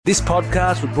This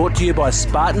podcast was brought to you by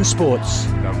Spartan Sports.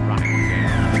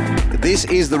 This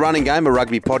is The Running Game, a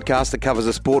rugby podcast that covers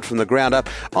the sport from the ground up.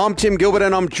 I'm Tim Gilbert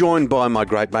and I'm joined by my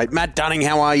great mate, Matt Dunning.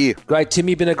 How are you? Great, Tim.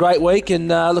 You've been a great week and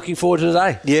looking forward to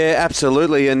today. Yeah,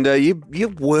 absolutely. And you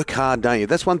work hard, don't you?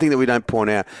 That's one thing that we don't point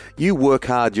out. You work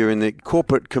hard. You're in the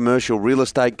corporate commercial real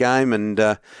estate game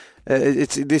and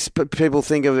it's this. People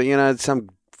think of, some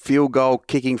field goal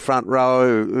kicking front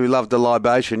row who love the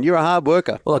libation. You're a hard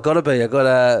worker. Well, I've got to be. I've got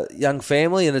a young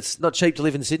family and it's not cheap to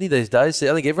live in Sydney these days. So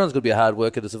I think everyone's got to be a hard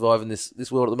worker to survive in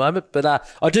this world at the moment. But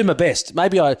I do my best.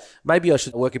 Maybe I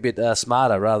should work a bit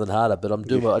smarter rather than harder, but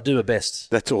I do my best.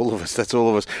 That's all of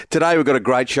us. Today we've got a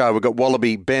great show. We've got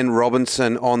Wallaby Ben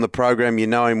Robinson on the program. You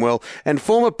know him well. And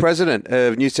former president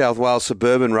of New South Wales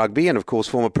Suburban Rugby and, of course,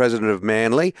 former president of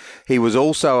Manly. He was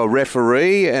also a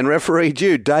referee and refereed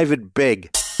you, David Begg.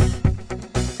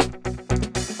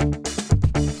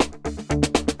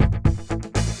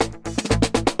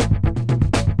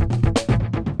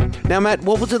 Now, Matt,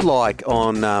 what was it like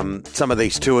on some of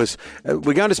these tours?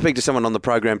 We're going to speak to someone on the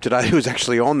program today who was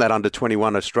actually on that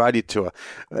Under-21 Australia tour.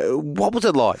 What was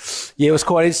it like? Yeah, it was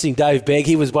quite interesting. Dave Begg,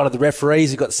 he was one of the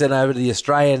referees who got sent over to the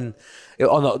Australian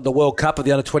on the World Cup of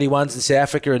the Under-21s in South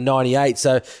Africa in '98.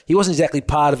 So he wasn't exactly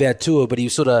part of our tour, but he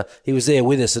was there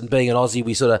with us. And being an Aussie,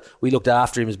 we looked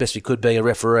after him as best we could, being a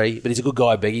referee. But he's a good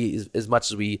guy, Beggy. As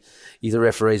much as he's a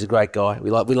referee, he's a great guy.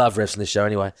 We love refs on this show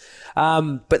anyway.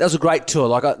 But that was a great tour.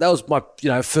 That was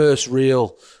my first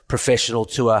real professional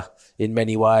tour. In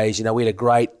many ways, we had a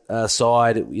great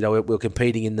side. We were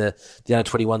competing in the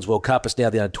Under-21s World Cup. It's now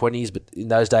the Under-20s, but in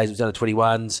those days it was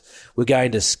Under-21s. We're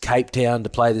going to Cape Town to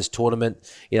play this tournament.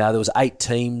 There was 8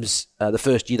 teams. The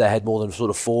first year they had more than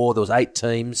 4. There was 8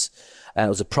 teams, and it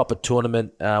was a proper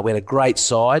tournament. We had a great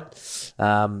side.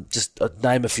 Just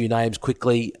name a few names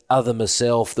quickly. Other than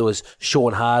myself, there was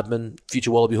Sean Hardman, future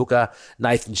Wallaby hooker,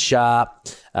 Nathan Sharp,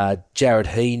 Jared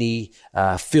Heaney,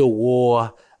 Phil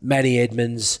Waugh, Manny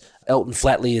Edmonds, Elton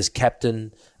Flatley as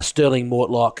captain, Sterling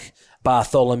Mortlock,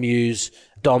 Bartholomew's,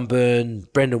 Don Byrne,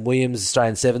 Brendan Williams,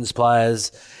 Australian Sevens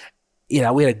players. We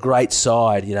had a great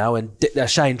side, and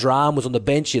Shane Dram was on the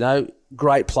bench,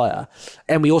 great player.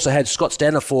 And we also had Scott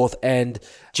Staniforth and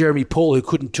Jeremy Paul, who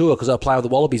couldn't tour because they were playing with the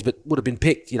Wallabies, but would have been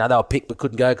picked. They were picked but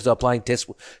couldn't go because they were playing test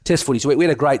footy. So we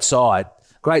had a great side,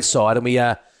 and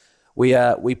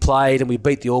we played and we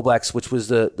beat the All Blacks, which was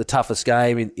the toughest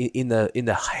game in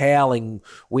the howling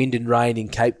wind and rain in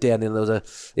Cape Town. And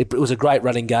it was a great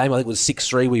running game. I think it was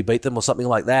 6-3 we beat them or something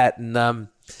like that. And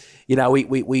we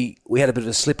had a bit of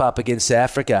a slip up against South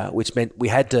Africa, which meant we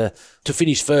had to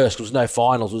finish first. There was no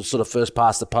finals. It was sort of first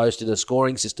past the post in a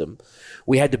scoring system.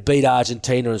 We had to beat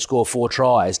Argentina and score 4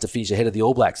 tries to finish ahead of the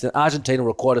All Blacks. And Argentina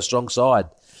were quite a strong side.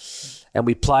 And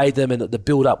we played them, and the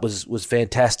build-up was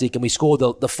fantastic. And we scored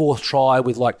the 4th try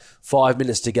with 5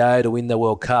 minutes to go to win the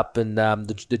World Cup and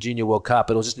the Junior World Cup.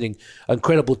 It was just an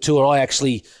incredible tour. I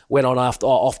actually went on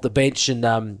off the bench and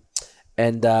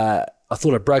I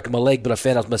thought I'd broken my leg, but I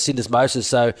found out it was my syndesmosis.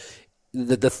 So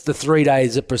the 3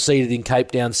 days that proceeded in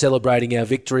Cape Town, celebrating our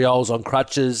victory, I was on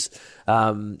crutches.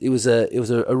 It was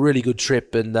a really good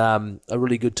trip and a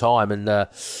really good time, and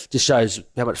just shows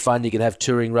how much fun you can have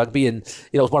touring rugby. And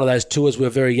it was one of those tours. We were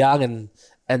very young,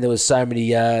 and there was so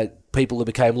many people that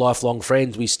became lifelong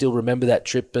friends. We still remember that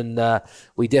trip, and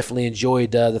we definitely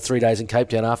enjoyed the 3 days in Cape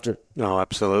Town after it. Oh,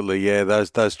 absolutely, yeah.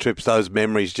 Those trips, those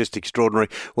memories, just extraordinary.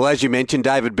 Well, as you mentioned,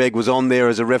 David Begg was on there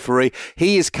as a referee.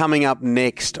 He is coming up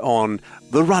next on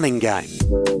The Running Game.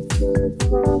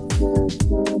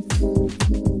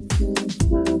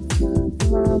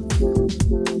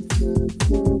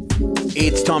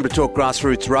 It's time to talk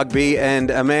grassroots rugby, and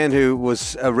a man who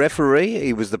was a referee.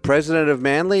 He was the president of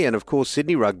Manly and, of course,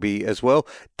 Sydney Rugby as well.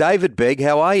 David Begg,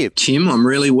 how are you? Tim, I'm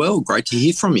really well. Great to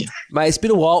hear from you. Mate, it's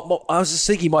been a while. I was just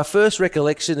thinking, my first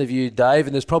recollection of you, Dave,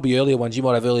 and there's probably earlier ones you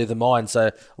might have earlier than mine, so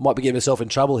I might be getting myself in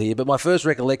trouble here, but my first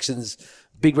recollections,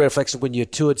 big reflection, when you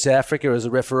toured South Africa as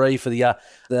a referee for the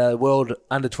World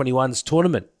Under-21s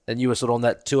tournament, and you were sort of on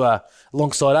that tour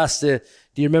alongside us.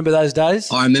 Do you remember those days?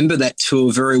 I remember that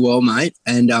tour very well, mate.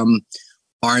 And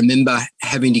I remember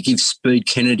having to give Speed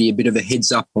Kennedy a bit of a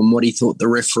heads up on what he thought the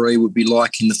referee would be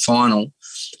like in the final.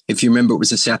 If you remember, it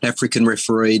was a South African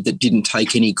referee that didn't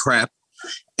take any crap.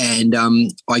 And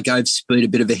I gave Speed a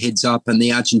bit of a heads up, and the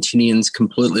Argentinians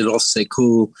completely lost their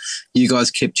cool. You guys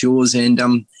kept yours, and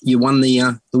you won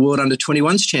the World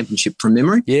Under-21s Championship from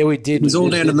memory. Yeah, we did. It was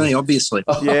all down to me, obviously.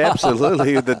 Yeah,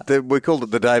 absolutely. We called it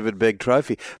the David Begg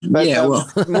Trophy. But, yeah,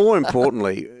 well. More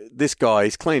importantly, this guy,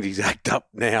 he's cleaned his act up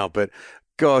now, but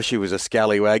Gosh, he was a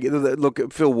scallywag.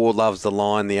 Look, Phil Ward loves the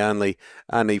line, the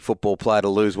only football player to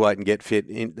lose weight and get fit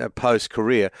in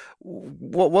post-career.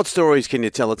 What stories can you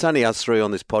tell? It's only us three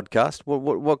on this podcast.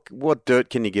 What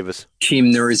dirt can you give us?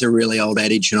 Tim, there is a really old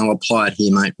adage, and I'll apply it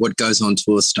here, mate. What goes on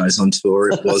tour stays on tour.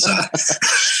 It was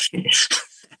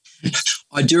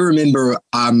I do remember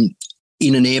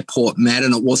in an airport, Matt,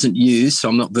 and it wasn't you, so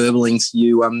I'm not verbaling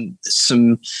you,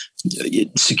 some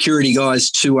security guys,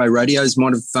 two-way radios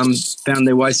might have found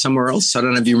their way somewhere else. I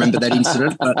don't know if you remember that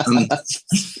incident. But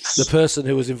the person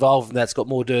who was involved in that's got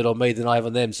more dirt on me than I have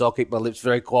on them, so I'll keep my lips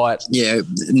very quiet. Yeah,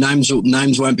 names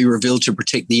won't be revealed to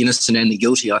protect the innocent and the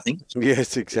guilty, I think.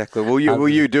 Yes, exactly. Well,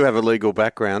 you do have a legal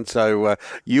background, so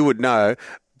you would know.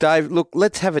 Dave, look,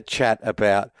 let's have a chat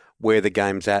about where the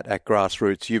game's at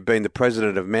grassroots. You've been the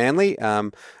president of Manly.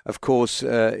 Of course,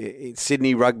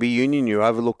 Sydney Rugby Union, you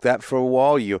overlooked that for a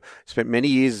while. You spent many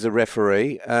years as a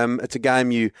referee. It's a game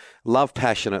you love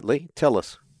passionately. Tell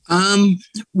us.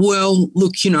 Well,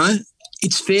 look,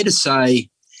 it's fair to say,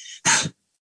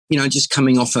 just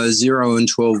coming off a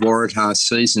 0-12 Waratah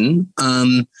season,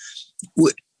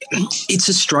 it's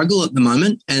a struggle at the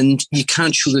moment, and you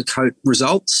can't sugarcoat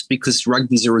results because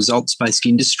rugby's a results-based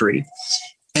industry.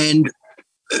 And,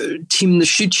 Tim, the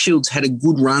Shute Shield's had a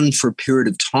good run for a period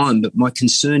of time, but my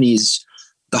concern is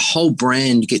the whole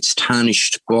brand gets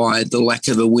tarnished by the lack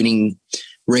of a winning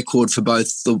record for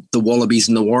both the Wallabies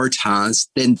and the Waratahs.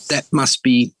 Then that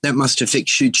must affect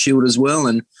Shute Shield as well.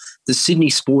 And the Sydney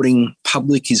sporting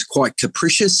public is quite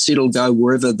capricious. It'll go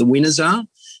wherever the winners are.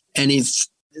 And if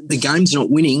the game's not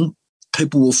winning,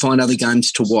 people will find other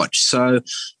games to watch. So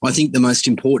I think the most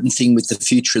important thing with the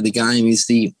future of the game is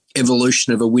the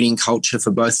evolution of a winning culture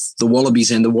for both the Wallabies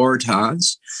and the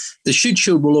Waratahs. The Shute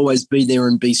Shield will always be there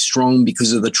and be strong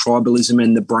because of the tribalism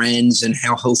and the brands and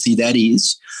how healthy that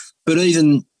is. But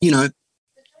even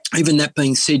that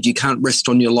being said, you can't rest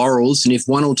on your laurels. And if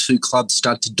one or two clubs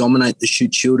start to dominate the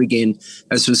Shute Shield again,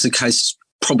 as was the case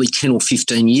probably 10 or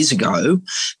 15 years ago,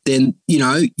 then,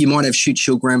 you might have Shute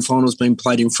Shield grand finals being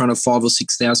played in front of 5,000 or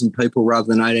 6,000 people rather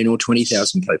than 18,000 or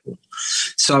 20,000 people.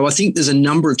 So I think there's a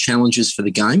number of challenges for the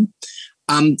game.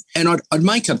 And I'd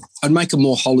make a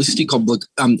more holistic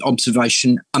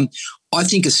observation. I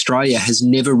think Australia has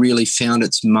never really found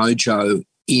its mojo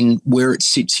in where it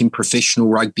sits in professional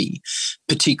rugby,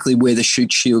 particularly where the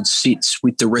Shute Shield sits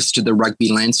with the rest of the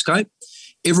rugby landscape.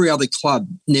 Every other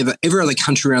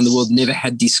country around the world never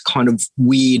had this kind of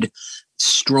weird,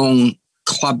 strong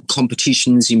club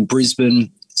competitions in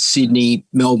Brisbane, Sydney,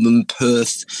 Melbourne,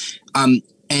 Perth.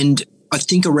 And I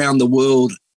think around the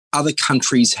world, other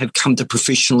countries have come to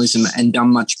professionalism and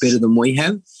done much better than we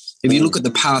have. If you look at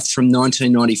the path from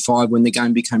 1995 when the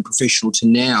game became professional to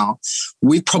now,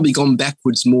 we've probably gone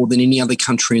backwards more than any other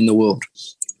country in the world.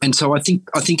 And so I think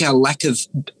our lack of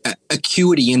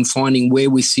acuity in finding where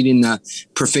we sit in the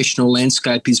professional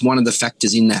landscape is one of the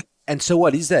factors in that. And so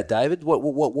what is that, David?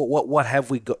 What have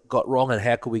we got wrong and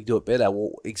how can we do it better?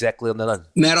 Exactly on that end.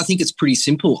 Matt, I think it's pretty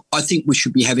simple. I think we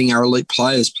should be having our elite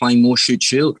players playing more Shute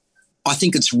Shield. I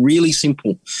think it's really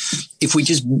simple. If we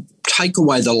just take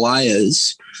away the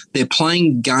layers, they're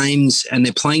playing games and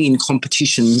they're playing in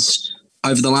competitions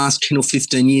over the last 10 or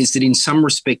 15 years that in some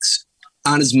respects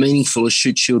aren't as meaningful as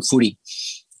Shute Shield footy.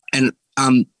 And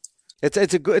it's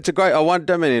a great.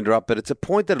 Don't mean to interrupt, but it's a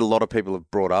point that a lot of people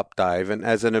have brought up, Dave. And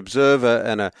as an observer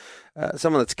and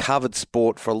someone that's covered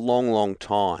sport for a long, long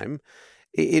time,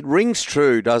 it rings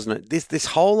true, doesn't it? This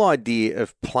whole idea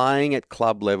of playing at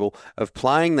club level, of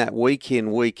playing that week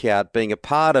in, week out, being a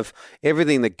part of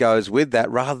everything that goes with that,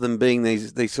 rather than being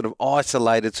these sort of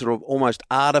isolated, sort of almost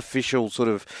artificial sort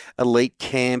of elite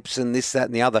camps and this, that,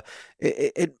 and the other.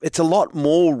 It's a lot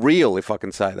more real, if I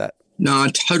can say that. No,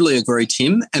 I totally agree,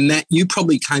 Tim. And Matt, you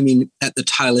probably came in at the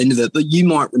tail end of it, but you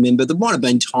might remember there might have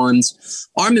been times.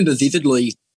 I remember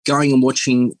vividly going and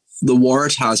watching the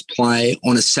Waratahs play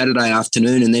on a Saturday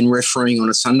afternoon and then refereeing on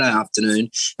a Sunday afternoon.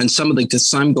 And some of the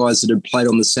same guys that had played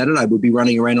on the Saturday would be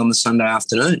running around on the Sunday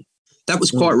afternoon. That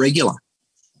was quite regular.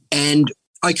 And,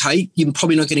 okay, you're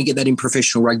probably not going to get that in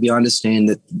professional rugby. I understand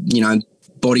that,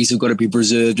 bodies have got to be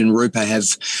preserved and Rupa have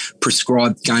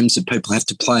prescribed games that people have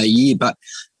to play a year. But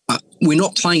we're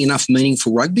not playing enough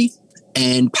meaningful rugby.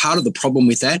 And part of the problem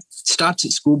with that starts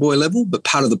at schoolboy level, but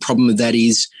part of the problem with that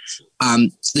is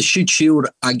the Shute Shield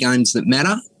are games that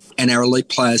matter and our elite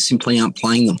players simply aren't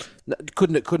playing them.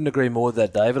 Couldn't agree more with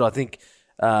that, David. I think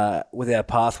with our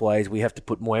pathways, we have to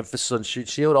put more emphasis on Shute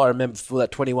Shield. I remember for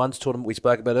that 21s tournament we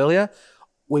spoke about earlier,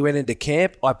 we went into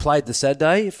camp. I played the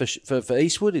Saturday for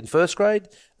Eastwood in first grade.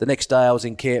 The next day I was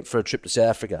in camp for a trip to South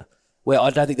Africa. Well, I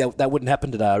don't think that wouldn't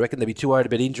happen today. I reckon they'd be too worried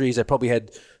about injuries. They probably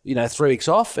had 3 weeks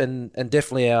off, and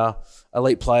definitely our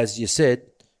elite players, as you said,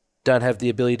 don't have the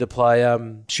ability to play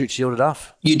shoot shield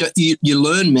enough. You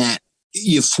learn, Matt,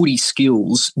 your footy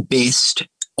skills best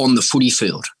on the footy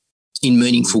field in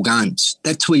meaningful games.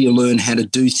 That's where you learn how to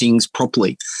do things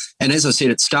properly. And as I said,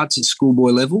 it starts at schoolboy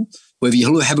level. Where if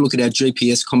you have a look at our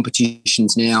GPS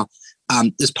competitions now,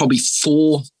 there's probably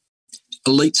 4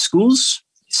 elite schools,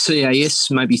 CAS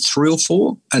maybe 3 or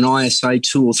 4, and ISA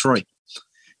 2 or 3.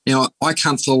 Now, I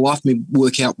can't for the life of me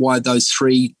work out why those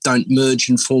 3 don't merge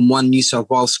and form one New South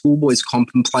Wales schoolboys comp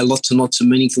and play lots and lots of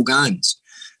meaningful games.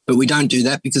 But we don't do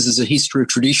that because there's a history of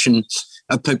tradition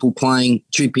of people playing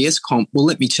GPS comp. Well,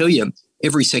 let me tell you,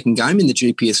 every second game in the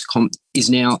GPS comp is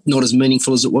now not as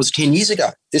meaningful as it was 10 years ago.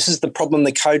 This is the problem.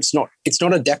 The code's not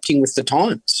adapting with the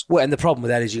times. Well, and the problem with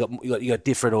that is you got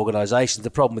different organisations. The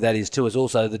problem with that is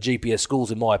also the GPS schools,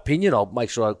 in my opinion, I'll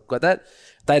make sure I got that,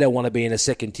 they don't want to be in a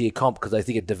second-tier comp because they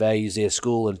think it devalues their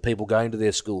school and people going to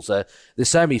their school. So there's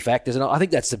so many factors, and I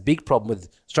think that's the big problem with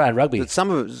Australian rugby. But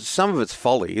some of it's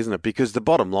folly, isn't it? Because the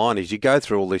bottom line is you go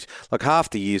through all this, like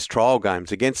half the year's trial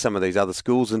games against some of these other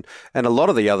schools, and a lot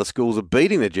of the other schools are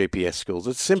beating the GPS schools.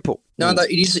 It's simple. No,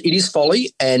 it is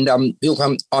folly. And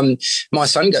look, my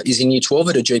son is in Year 12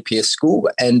 at a GPS school,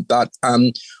 but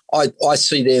I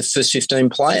see their first 15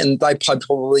 play, and they play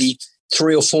probably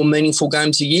 3 or 4 meaningful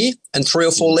games a year and 3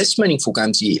 or 4 less meaningful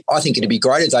games a year. I think it'd be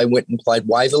great if they went and played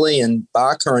Waverley and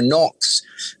Barker and Knox,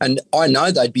 and I know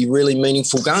they'd be really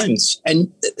meaningful games. And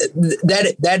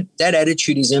that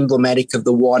attitude is emblematic of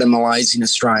the wider malaise in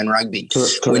Australian rugby.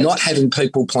 Correct. We're not having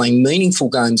people playing meaningful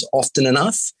games often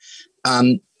enough.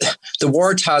 The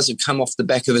Waratahs have come off the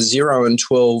back of a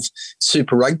 0-12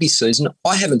 Super Rugby season.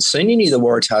 I haven't seen any of the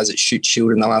Waratahs at Shoot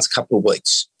Shield in the last couple of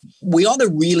weeks. We either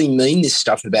really mean this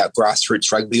stuff about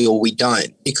grassroots rugby or we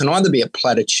don't. It can either be a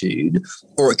platitude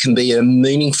or it can be a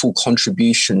meaningful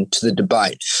contribution to the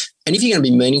debate. And if you're going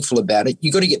to be meaningful about it,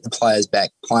 you've got to get the players back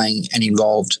playing and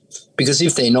involved, because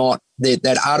if they're not,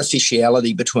 that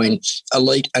artificiality between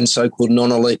elite and so-called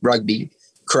non-elite rugby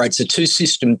creates a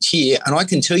 2-system tier, and I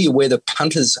can tell you where the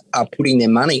punters are putting their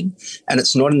money, and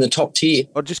it's not in the top tier.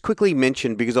 I'll just quickly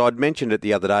mention, because I'd mentioned it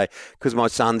the other day, because my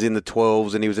son's in the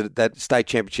 12s and he was at that state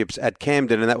championships at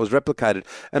Camden, and that was replicated.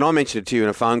 And I mentioned it to you in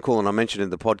a phone call, and I mentioned it in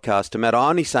the podcast to Matt.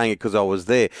 I'm only saying it because I was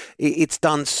there. It's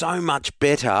done so much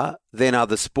better than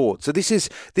other sports. So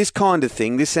this kind of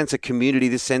thing, this sense of community,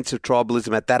 this sense of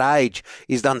tribalism at that age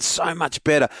is done so much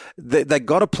better. They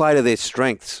got to play to their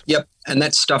strengths. Yep, and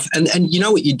that stuff. And you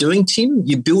know what you're doing, Tim?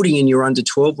 You're building in your under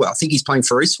 12. Well, I think he's playing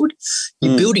for Eastwood.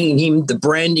 You're building in him the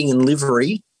branding and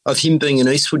livery of him being an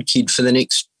Eastwood kid for the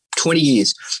next 20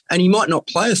 years. And he might not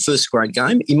play a first grade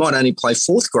game. He might only play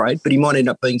 4th grade, but he might end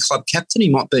up being club captain. He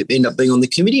might end up being on the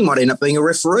committee. He might end up being a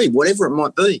referee, whatever it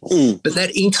might be. But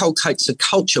that inculcates a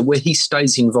culture where he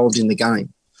stays involved in the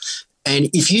game.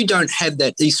 And if you don't have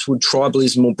that Eastwood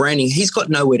tribalism or branding, he's got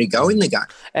nowhere to go in the game.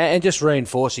 And just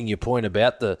reinforcing your point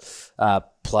about the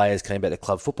players coming back to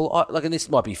club football, and this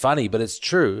might be funny, but it's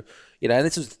true.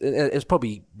 And it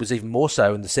probably was even more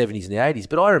so in the 70s and the 80s.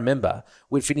 But I remember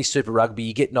we'd finish Super Rugby,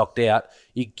 you get knocked out,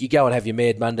 you go and have your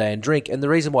Mad Monday and drink. And the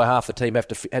reason why half the team had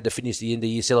to finish the end of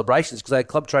year celebrations is because they had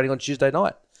club training on Tuesday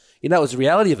night. That was the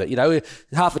reality of it.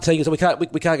 Half the team goes, we can't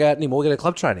go out anymore, we're going to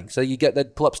club training. So you get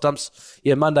that pull up stumps,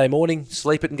 Monday morning,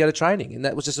 sleep it and go to training. And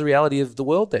that was just the reality of the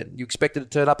world then. You expected to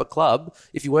turn up at club.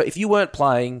 If you weren't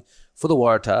playing for the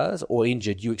Waratahs or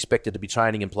injured, you expected to be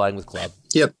training and playing with club.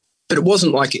 Yep. But it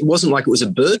wasn't like it was a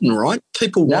burden, right?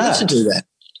 People wanted to do that.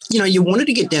 You wanted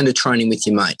to get down to training with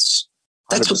your mates.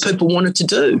 That's 100%. What people wanted to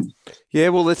do. Yeah,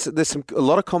 well, there's a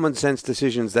lot of common sense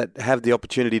decisions that have the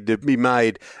opportunity to be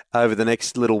made over the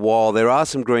next little while. There are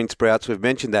some green sprouts. We've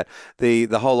mentioned that. The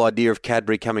whole idea of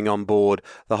Cadbury coming on board,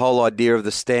 the whole idea of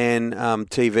the Stan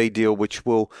TV deal, which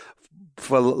will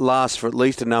last for at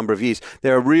least a number of years.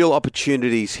 There are real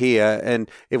opportunities here, and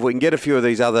if we can get a few of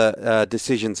these other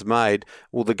decisions made,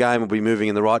 well, the game will be moving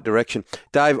in the right direction.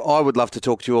 Dave, I would love to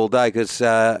talk to you all day because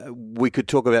we could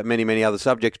talk about many, many other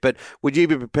subjects, but would you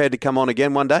be prepared to come on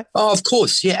again one day? Oh, of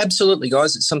course. Yeah, absolutely,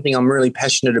 guys. It's something I'm really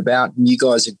passionate about, and you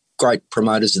guys are great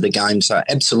promoters of the game, so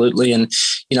absolutely. And,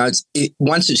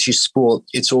 once it's your sport,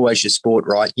 it's always your sport,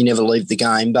 right? You never leave the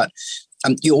game, but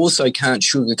you also can't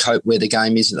sugarcoat where the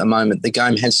game is at the moment. The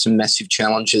game has some massive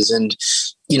challenges, and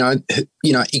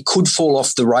it could fall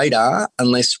off the radar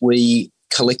unless we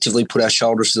collectively put our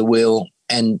shoulders to the wheel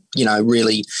and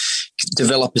really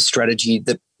develop a strategy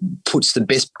that puts the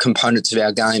best components of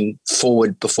our game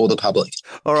forward before the public.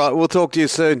 All right, we'll talk to you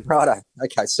soon. Righto.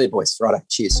 Okay, see you, boys. Righto.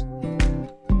 Cheers.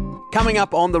 Coming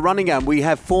up on the running game, we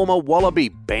have former Wallaby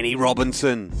Benny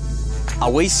Robinson.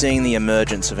 Are we seeing the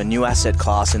emergence of a new asset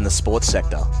class in the sports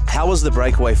sector? How was the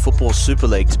breakaway Football Super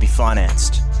League to be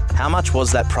financed? How much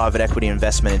was that private equity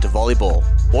investment into volleyball?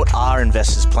 What are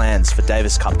investors' plans for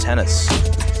Davis Cup tennis?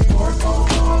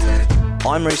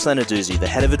 I'm Reece Lenarduzzi, the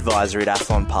Head of Advisory at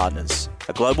Athlon Partners,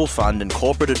 a global fund and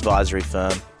corporate advisory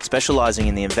firm specialising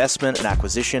in the investment and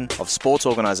acquisition of sports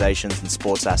organisations and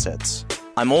sports assets.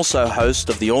 I'm also host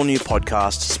of the all-new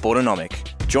podcast,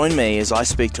 Sportonomic. Join me as I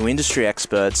speak to industry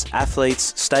experts,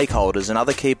 athletes, stakeholders and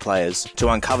other key players to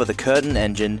uncover the curtain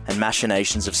engine and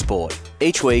machinations of sport.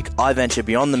 Each week, I venture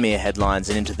beyond the mere headlines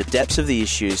and into the depths of the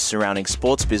issues surrounding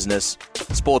sports business,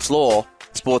 sports law,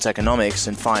 sports economics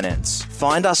and finance.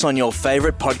 Find us on your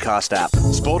favourite podcast app.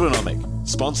 Sportonomic,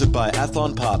 sponsored by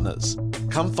Athlon Partners.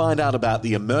 Come find out about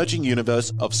the emerging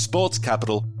universe of sports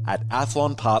capital at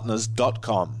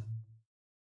athlonpartners.com.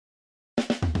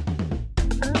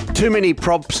 Too many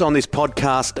props on this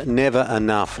podcast, never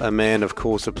enough. A man, of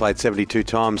course, that played 72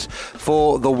 times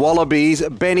for the Wallabies.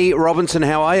 Benny Robinson,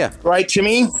 how are you? Great,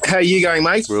 Jimmy. How are you going,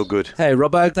 mate? Real good. Hey,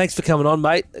 Robbo, thanks for coming on,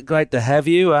 mate. Great to have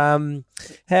you. How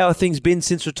have things been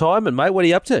since retirement, mate? What are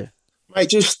you up to? Mate,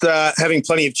 just having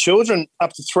plenty of children,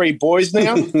 up to 3 boys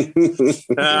now.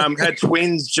 Had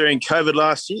twins during COVID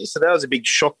last year, so that was a big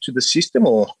shock to the system,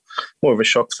 or more of a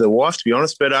shock to the wife, to be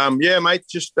honest. But, yeah, mate,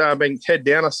 just being head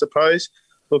down, I suppose.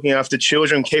 Looking after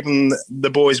children, keeping the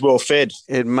boys well fed.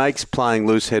 It makes playing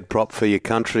loose head prop for your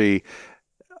country,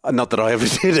 not that I ever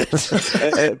did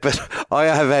it, but I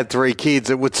have had 3 kids.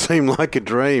 It would seem like a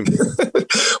dream.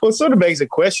 Well, it sort of begs a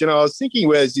question. I was thinking,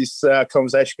 where's this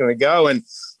conversation going to go? And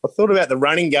I thought about the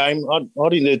running game. I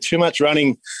didn't do too much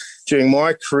running during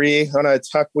my career. I know,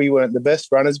 Tuck, we weren't the best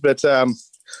runners, but I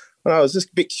was just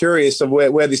a bit curious of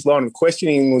where this line of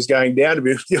questioning was going down, to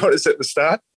be honest, at the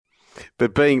start.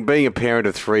 But being a parent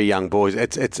of 3 young boys,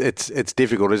 it's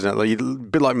difficult, isn't it? Like, a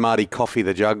bit like Marty Coffey,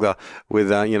 the juggler, with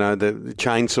the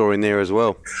chainsaw in there as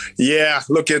well. Yeah,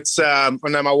 look, it's I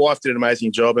know my wife did an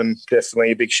amazing job, and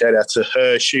definitely a big shout out to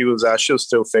her. She was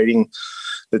still feeding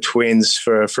the twins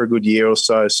for a good year or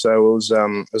so, so it was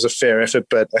a fair effort.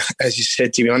 But as you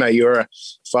said, Timmy, I know you're a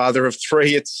father of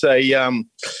 3. It's a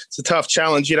tough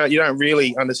challenge. You don't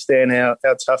really understand how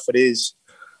tough it is.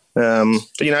 But,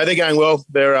 they're going well.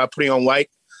 They're putting on weight,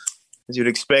 as you'd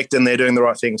expect, and they're doing the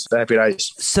right things. So happy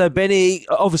days. So, Benny,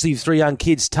 obviously 3 young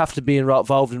kids, tough to be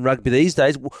involved in rugby these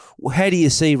days. How do you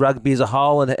see rugby as a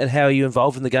whole, and how are you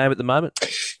involved in the game at the moment?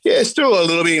 Yeah, still a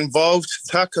little bit involved,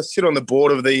 Tuck. I sit on the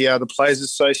board of the Players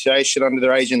Association under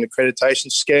their agent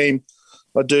accreditation scheme.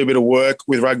 I do a bit of work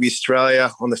with Rugby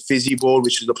Australia on the Fizzy board,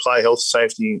 which is the Play Health,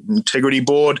 Safety and Integrity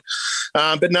board.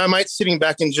 But no, mate, sitting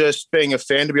back and just being a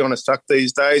fan, to be honest, Tuck,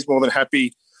 these days, more than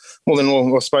happily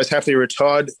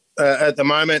retired at the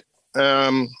moment.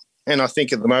 And I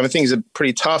think at the moment things are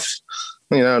pretty tough.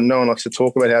 No one likes to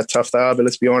talk about how tough they are, but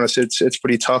let's be honest, it's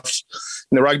pretty tough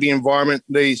in the rugby environment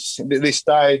this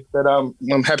day. But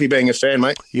I'm happy being a fan,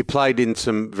 mate. You played in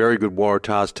some very good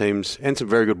Waratahs teams and some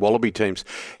very good Wallaby teams.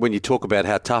 When you talk about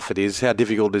how tough it is, how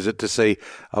difficult is it to see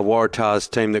a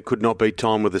Waratahs team that could not beat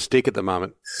time with a stick at the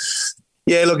moment?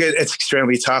 Yeah, look, it's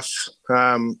extremely tough.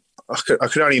 I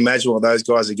could only imagine what those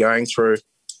guys are going through.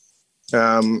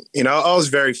 I was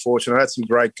very fortunate. I had some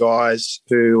great guys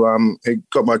who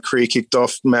got my career kicked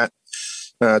off, Matt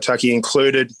Tucky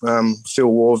included, Phil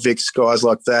Warvicks, guys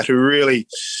like that, who really,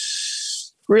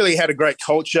 really had a great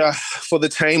culture for the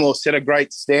team, or set a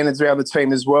great standards around the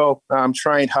team as well.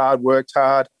 Trained hard, worked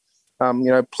hard,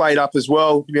 played up as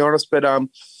well, to be honest. But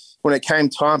when it came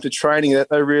time to training,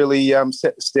 they really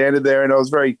set the standard there. And I was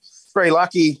very, very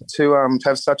lucky to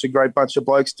have such a great bunch of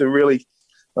blokes to really,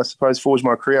 I suppose, forge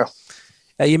my career.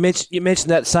 You mentioned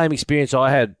that same experience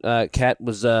I had, Kat,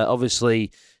 was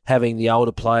obviously having the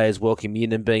older players welcome you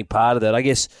in and being part of that. I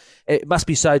guess it must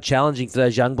be so challenging for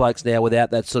those young blokes now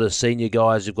without that sort of senior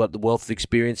guys who've got the wealth of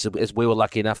experience, as we were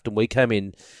lucky enough when we came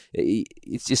in.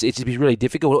 It's really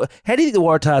difficult. How do you think the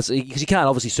Waratahs, because you can't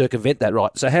obviously circumvent that,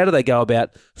 right? So how do they go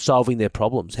about solving their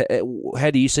problems?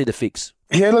 How do you see the fix?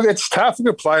 Yeah, look, it's tough. Look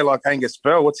at a player like Angus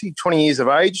Bell. What's he, 20 years of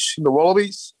age in the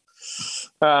Wallabies?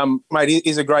 Mate,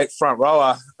 he's a great front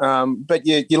rower, but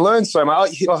you learn so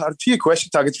much. To your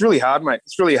question, Tug, it's really hard, mate.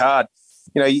 It's really hard.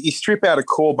 You strip out a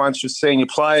core bunch of senior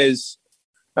players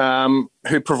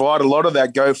who provide a lot of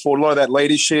that go forward, a lot of that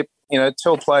leadership.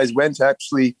 Tell players when to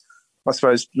actually, I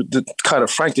suppose, kind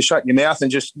of frank to shut your mouth and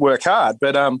just work hard.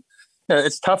 But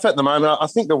it's tough at the moment. I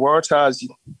think the Waratahs,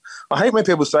 I hate when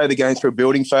people say they're going through a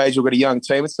building phase, we've got a young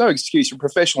team. It's no excuse. You're a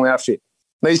professional outfit.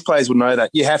 These players will know that.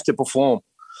 You have to perform.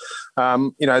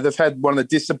 They've had one of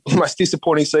the most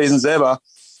disappointing seasons ever,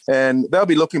 and they'll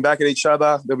be looking back at each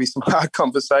other. There'll be some hard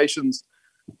conversations,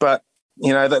 but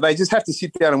they just have to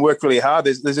sit down and work really hard.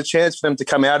 There's a chance for them to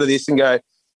come out of this and go,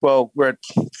 well, we're at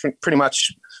pretty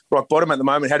much rock bottom at the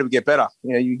moment. How do we get better?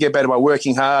 You get better by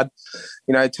working hard,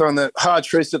 telling the hard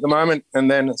truths at the moment, and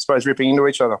then I suppose ripping into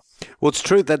each other. Well, it's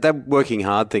true that working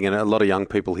hard thing, and a lot of young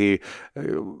people here,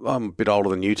 I'm a bit older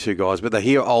than you two guys, but they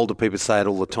hear older people say it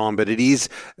all the time, but it is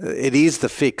the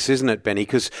fix, isn't it, Benny?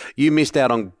 Because you missed out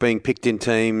on being picked in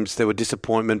teams, there were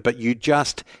disappointment, but you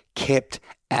just kept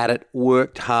at it,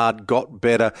 worked hard, got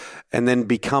better, and then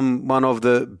become one of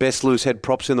the best loose head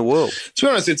props in the world. To be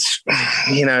honest, it's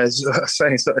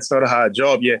not a hard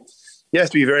job. You have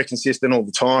to be very consistent all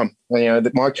the time.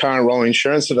 My current role in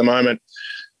insurance at the moment,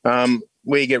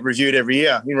 we get reviewed every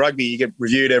year. In rugby, you get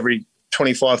reviewed every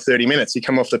 25, 30 minutes. You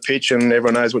come off the pitch and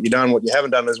everyone knows what you've done, what you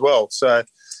haven't done as well. So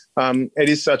it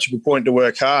is such a good point to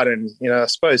work hard. And, I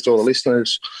suppose to all the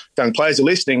listeners, young players are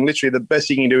listening, literally the best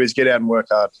thing you can do is get out and work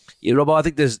hard. Yeah, Rob, I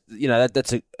think there's,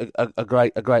 that's a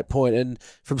great point. And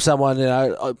from someone,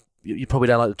 you probably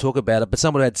don't like to talk about it, but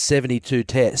someone who had 72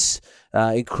 tests,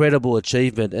 incredible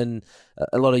achievement. And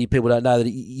a lot of you people don't know that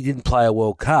he didn't play a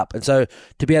World Cup. And so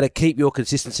to be able to keep your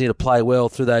consistency to play well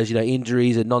through those,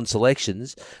 injuries and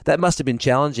non-selections, that must have been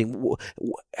challenging.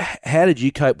 How did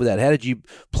you cope with that? How did you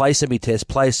play so many tests,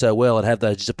 play so well, and have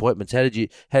those disappointments? How did you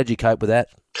cope with that?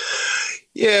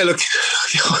 Yeah, look,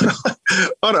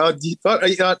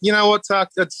 you know what,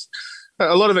 Tuck?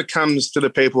 A lot of it comes to the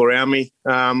people around me.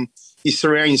 You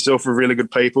surround yourself with really good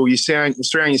people. You surround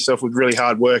yourself with really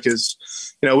hard workers.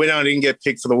 We didn't get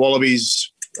picked for the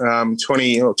Wallabies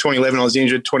 2011. I was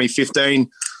injured. 2015,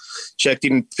 Jack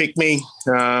didn't pick me.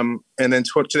 And then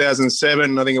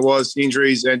 2007, I think it was,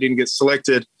 injuries and didn't get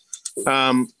selected.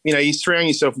 You surround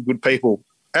yourself with good people.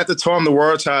 At the time, the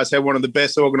Waratahs had one of the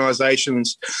best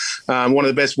organisations, one of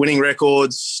the best winning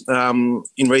records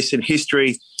in recent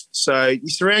history. So you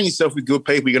surround yourself with good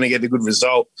people, you're going to get a good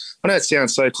result. I know it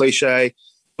sounds so cliche,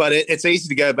 but it's easy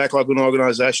to go back like an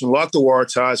organisation like the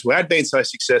Waratahs, who had been so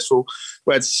successful,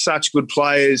 who had such good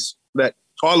players that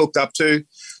I looked up to,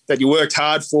 that you worked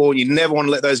hard for. You never want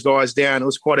to let those guys down. It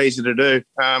was quite easy to do.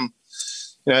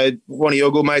 One of your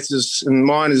good mates and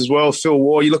mine as well, Phil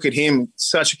Waugh, you look at him,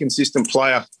 such a consistent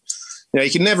player.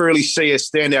 You can never really see a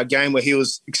standout game where he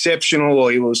was exceptional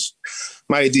or he was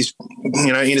made this,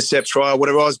 intercept try or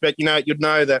whatever it was. But, you'd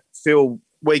know that Phil,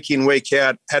 week in, week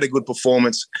out, had a good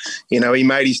performance. He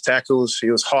made his tackles. He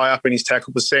was high up in his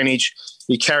tackle percentage.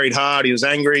 He carried hard. He was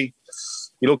angry.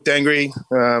 He looked angry.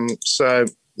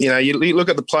 You look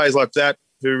at the players like that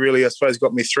who really, I suppose,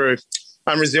 got me through.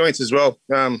 Resilience as well.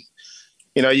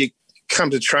 You come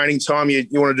to training time, you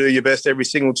want to do your best every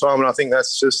single time, and I think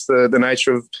that's just the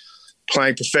nature of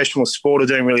playing professional sport or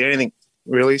doing really anything,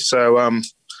 really. So,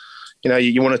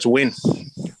 you wanted to win.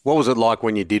 What was it like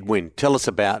when you did win? Tell us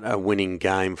about a winning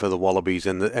game for the Wallabies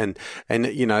and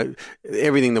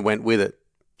everything that went with it.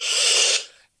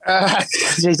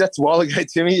 Geez, that's a while ago,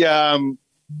 Timmy.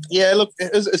 Look,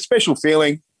 it was a special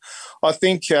feeling. I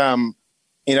think,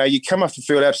 you come off the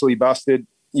field absolutely busted.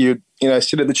 You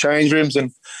sit at the change rooms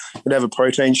and you'd have a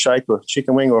protein shake or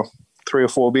chicken wing or 3 or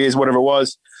 4 beers, whatever it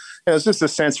was. And it was just a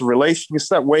sense of relief. Because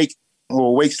that week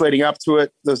or weeks leading up to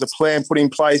it, there was a plan put in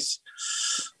place.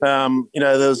 There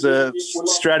was a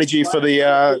strategy for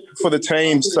the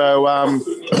team. So,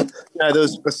 there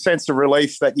was a sense of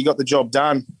relief that you got the job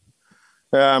done.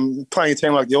 Playing a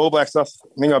team like the All Blacks, I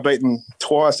think I beat them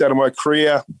twice out of my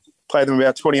career. Played them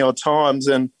about 20-odd times.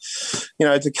 And,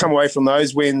 to come away from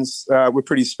those wins were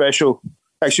pretty special.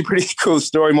 Actually, pretty cool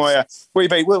story. We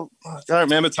beat, I don't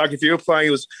remember, Tuck, if you were playing,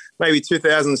 it was maybe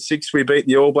 2006. We beat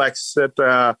the All Blacks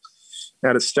out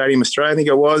at Stadium Australia, I think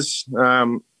it was.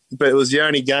 But it was the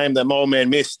only game that my old man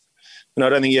missed. And I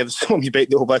don't think he ever saw me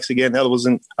beat the All Blacks again. The other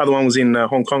one was in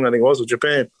Hong Kong, I think it was, or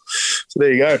Japan. So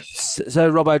there you go.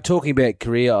 So Robbo, talking about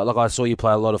career, like I saw you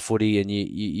play a lot of footy and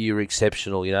you were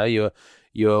exceptional. You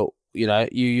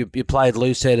played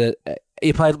loosehead.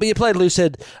 You played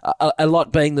loosehead a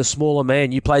lot, being the smaller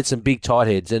man. You played some big tight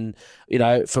heads, and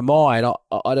for mine,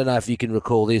 I don't know if you can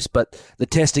recall this, but the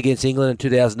test against England in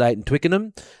 2008 in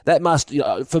Twickenham, that must,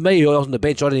 for me, who was on the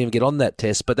bench, I didn't even get on that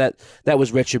test, but that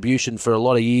was retribution for a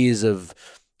lot of years of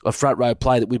front row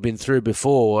play that we've been through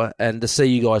before, and to see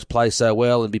you guys play so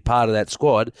well and be part of that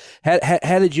squad.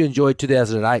 How did you enjoy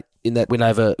 2008 in that win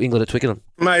over England at Twickenham?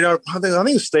 Mate, I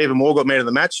think Stephen Moore got man of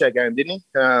the match that game, didn't he?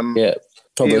 Yeah,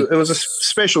 probably. It was a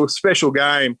special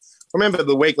game. I remember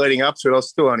the week leading up to it, I was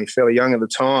still only fairly young at the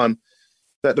time,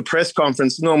 that the press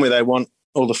conference, normally they want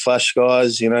all the flash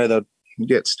guys, they'd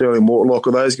get Sterling Mortlock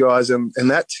or those guys. And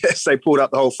that test, they pulled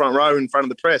up the whole front row in front of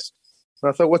the press. And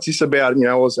I thought, what's this about? You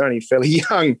know, I was only fairly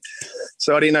young,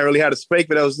 so I didn't know really how to speak,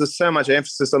 but there was just so much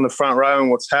emphasis on the front row and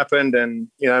what's happened and,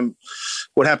 you know,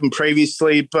 what happened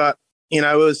previously. But, you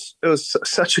know, it was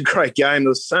such a great game. There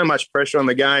was so much pressure on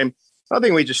the game. I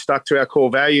think we just stuck to our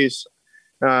core values,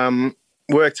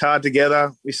 worked hard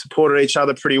together. We supported each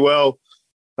other pretty well.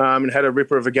 And had a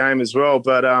ripper of a game as well.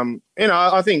 But, you know,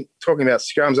 I think talking about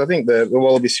scrums, I think the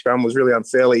Wallaby scrum was really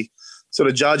unfairly sort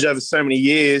of judged over so many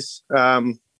years.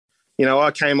 You know,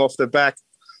 I came off the back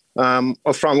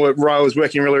of front row. I was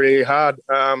working really, really hard.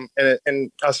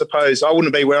 And I suppose I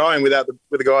wouldn't be where I am with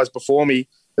the guys before me.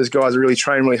 Those guys are really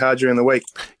trained really hard during the week.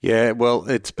 Yeah, well,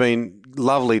 it's been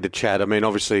lovely to chat. I mean,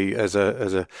 obviously, as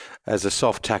a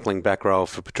soft tackling back row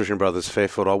for Patrician Brothers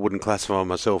Fairfield, I wouldn't classify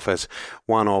myself as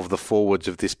one of the forwards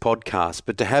of this podcast.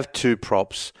 But to have two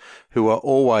props who are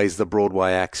always the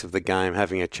Broadway acts of the game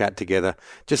having a chat together,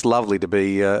 just lovely to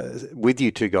be with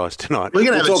you two guys tonight. We're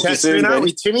going to have a chat soon, aren't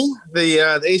we, Timmy?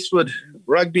 The Eastwood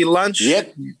Rugby Lunch.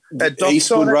 Yep, at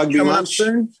Eastwood Rugby Lunch.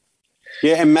 Soon.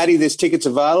 Yeah, and Matty, there's tickets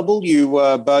available. You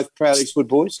both proud Eastwood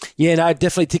boys? Yeah, no,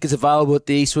 definitely tickets available at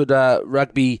the Eastwood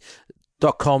rugby.com.au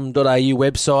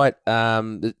website.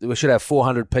 We should have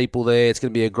 400 people there. It's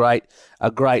going to be a great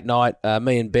night.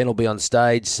 Me and Ben will be on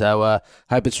stage, so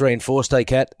hope it's reinforced,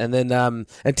 Kat. And then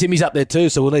and Timmy's up there too,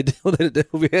 so we'll need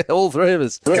all three of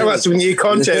us. Come up some new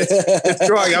content. It's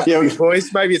drying up for you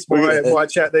boys. Maybe it's my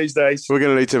chat these days. We're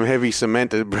going to need some heavy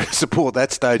cement to support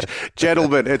that stage.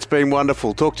 Gentlemen, it's been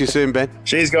wonderful. Talk to you soon, Ben.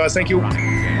 Cheers, guys. Thank you.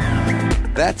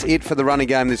 That's it for the running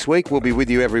game this week. We'll be with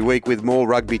you every week with more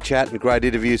rugby chat and great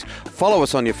interviews. Follow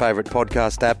us on your favourite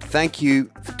podcast app. Thank you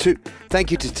to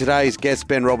today's guests,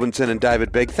 Ben Robinson and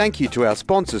David Begg. Thank you to our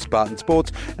sponsors, Spartan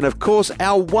Sports, and of course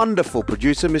our wonderful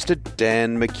producer, Mr.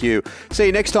 Dan McHugh. See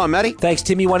you next time, Matty. Thanks,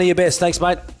 Timmy. One of your best. Thanks,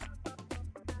 mate.